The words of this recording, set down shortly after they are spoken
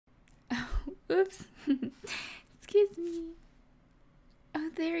Oops. Excuse me. Oh,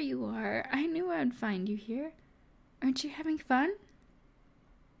 there you are. I knew I'd find you here. Aren't you having fun?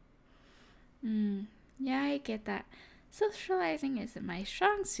 Yeah, I get that. Socializing isn't my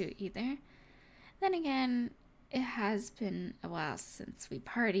strong suit either. Then again, it has been a while since we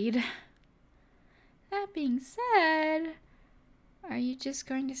partied. That being said, are you just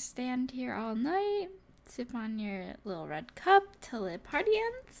going to stand here all night, sip on your little red cup till the party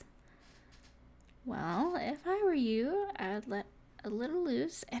ends? Well, if I were you, I would let a little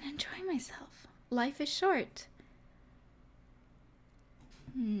loose and enjoy myself. Life is short.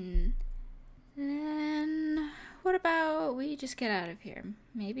 Then what about we just get out of here,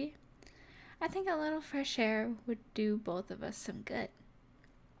 maybe? I think a little fresh air would do both of us some good.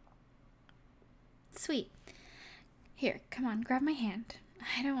 Sweet. Here, come on, grab my hand.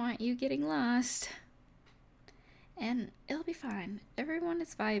 I don't want you getting lost. And it'll be fine. Everyone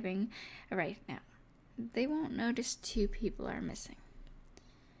is vibing right now. They won't notice two people are missing.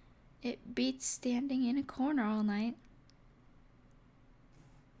 It beats standing in a corner all night.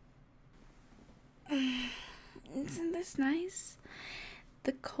 Isn't this nice?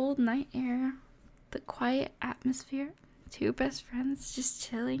 The cold night air, the quiet atmosphere, two best friends just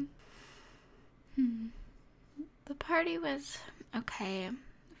chilling. The party was okay.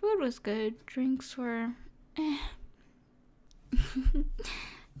 Food was good. Drinks were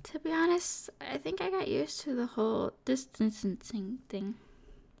To be honest, I think I got used to the whole distancing thing.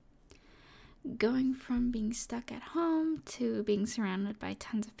 Going from being stuck at home to being surrounded by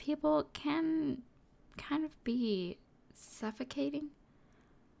tons of people can kind of be suffocating.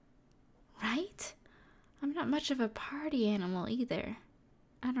 Right? I'm not much of a party animal either.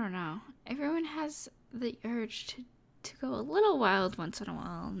 I don't know. Everyone has the urge to go a little wild once in a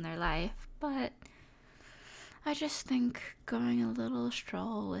while in their life, but I just think going a little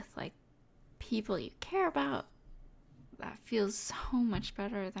stroll with, like, people you care about, that feels so much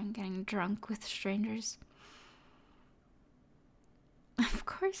better than getting drunk with strangers. Of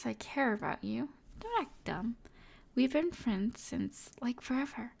course I care about you. Don't act dumb. We've been friends since, like,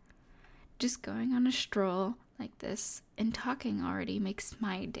 forever. Just going on a stroll like this and talking already makes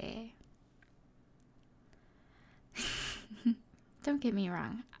my day. Don't get me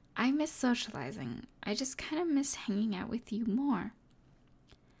wrong. I miss socializing. I just kind of miss hanging out with you more.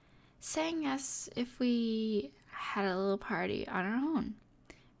 Saying yes if we had a little party on our own.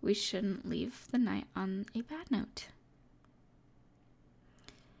 We shouldn't leave the night on a bad note.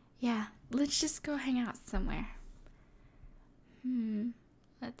 Yeah, let's just go hang out somewhere.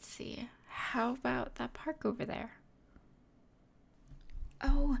 Let's see. How about that park over there?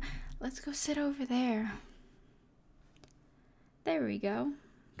 Oh, let's go sit over there. There we go.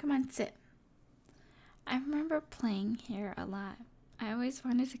 Come on, sit. I remember playing here a lot. I always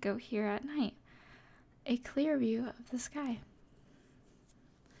wanted to go here at night. A clear view of the sky.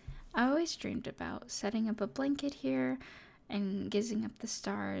 I always dreamed about setting up a blanket here and gazing up the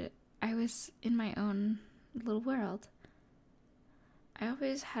stars. I was in my own little world. I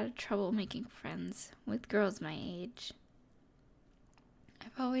always had trouble making friends with girls my age.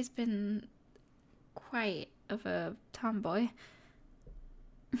 I've always been quite of a tomboy.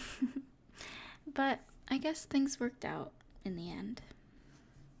 But I guess things worked out in the end.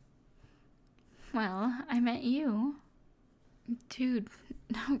 Well, I met you. Dude,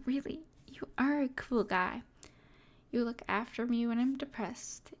 no, really, you are a cool guy. You look after me when I'm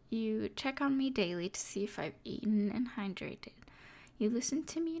depressed. You check on me daily to see if I've eaten and hydrated. You listen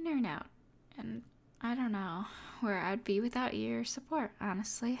to me nerd out. And I don't know where I'd be without your support,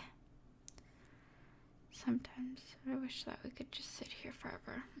 honestly. Sometimes I wish that we could just sit here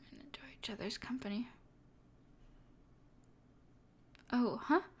forever and enjoy each other's company. Oh,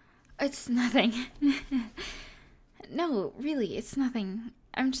 huh? It's nothing. No, really, it's nothing.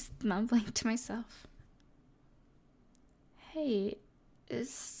 I'm just mumbling to myself. Hey, is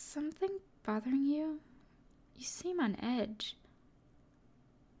something bothering you? You seem on edge.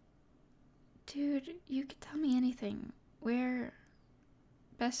 Dude, you could tell me anything. We're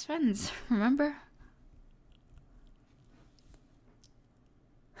best friends, remember?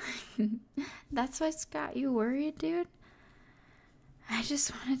 That's what's got you worried, dude? I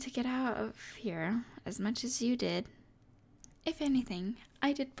just wanted to get out of here as much as you did. If anything,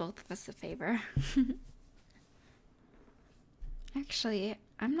 I did both of us a favor. Actually,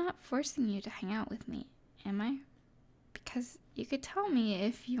 I'm not forcing you to hang out with me, am I? Because you could tell me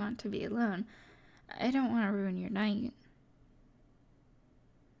if you want to be alone. I don't want to ruin your night.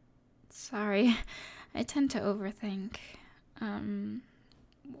 Sorry, I tend to overthink.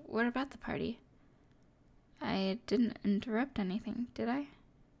 What about the party? I didn't interrupt anything, did I?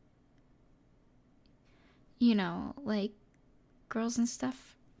 You know, like girls and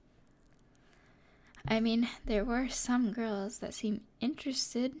stuff. I mean, there were some girls that seemed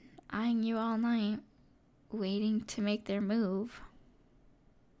interested, eyeing you all night, waiting to make their move.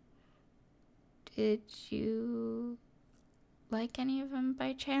 Did you like any of them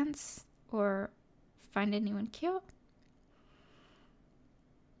by chance? Or find anyone cute?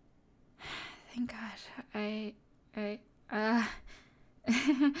 Thank God.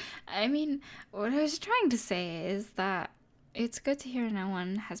 I mean, what I was trying to say is that it's good to hear no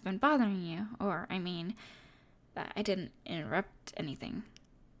one has been bothering you, or, I mean, that I didn't interrupt anything.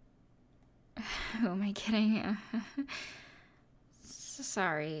 Who am I kidding?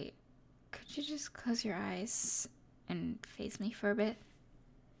 Sorry. Could you just close your eyes and face me for a bit?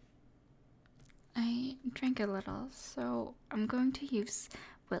 I drank a little, so I'm going to use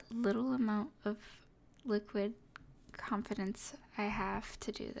what little amount of liquid confidence I have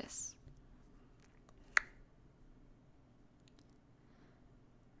to do this.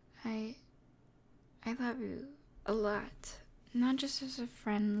 I love you a lot. Not just as a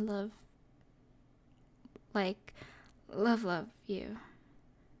friend, love you.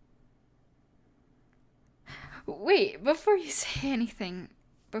 Wait, before you say anything,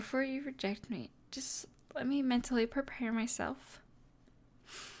 before you reject me, just let me mentally prepare myself.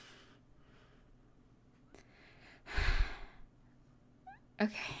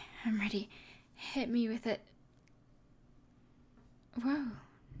 Okay, I'm ready. Hit me with it. Whoa.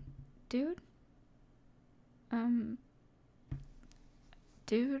 Dude?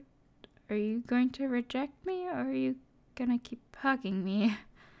 Dude, are you going to reject me, or are you gonna keep hugging me?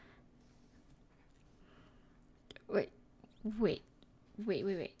 Wait.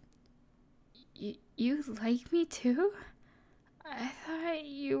 You like me too? I thought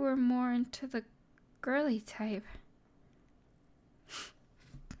you were more into the girly type.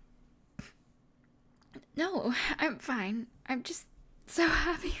 No, I'm fine. I'm just so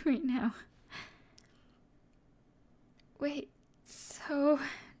happy right now. Wait, so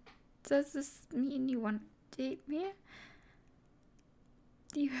does this mean you want to date me?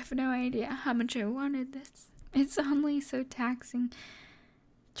 You have no idea how much I wanted this. It's only so taxing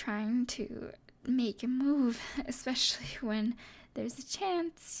trying to make a move, especially when there's a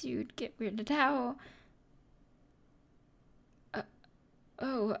chance you'd get weirded out.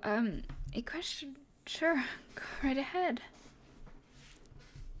 A question? Sure, go right ahead.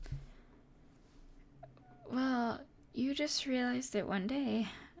 Well, you just realized it one day.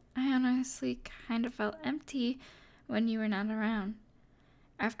 I honestly kind of felt empty when you were not around.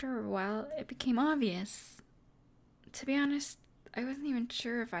 After a while, it became obvious. To be honest, I wasn't even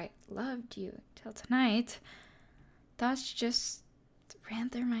sure if I loved you till tonight. Thoughts just ran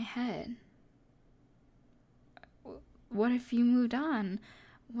through my head. What if you moved on?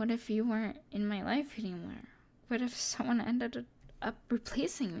 What if you weren't in my life anymore? What if someone ended up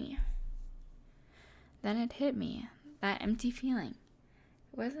replacing me? Then it hit me, that empty feeling.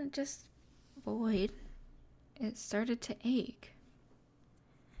 It wasn't just void, it started to ache.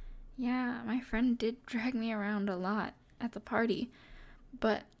 Yeah, my friend did drag me around a lot at the party,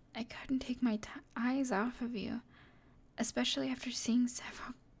 but I couldn't take my eyes off of you, especially after seeing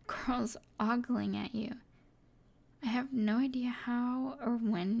several girls ogling at you. I have no idea how or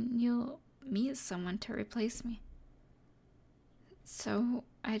when you'll meet someone to replace me. So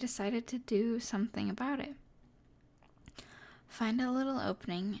I decided to do something about it. Find a little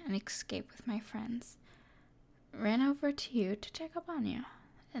opening and escape with my friends. Ran over to you to check up on you.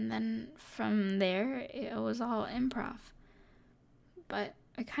 And then from there, it was all improv. But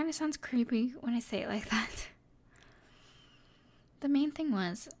it kind of sounds creepy when I say it like that. The main thing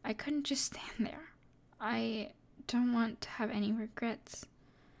was, I couldn't just stand there. I don't want to have any regrets.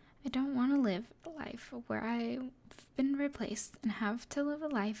 I don't want to live a life where I've been replaced and have to live a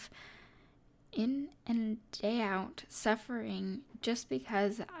life in and day out suffering just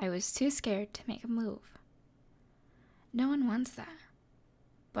because I was too scared to make a move. No one wants that.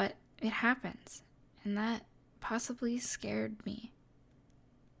 But it happens, and that possibly scared me.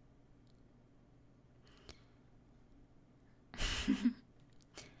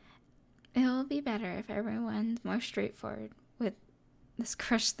 It'll be better if everyone's more straightforward with this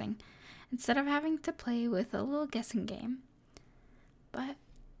crush thing, instead of having to play with a little guessing game. But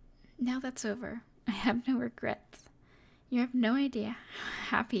now that's over. I have no regrets. You have no idea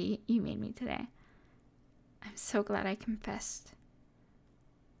how happy you made me today. I'm so glad I confessed.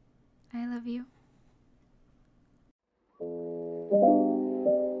 I love you.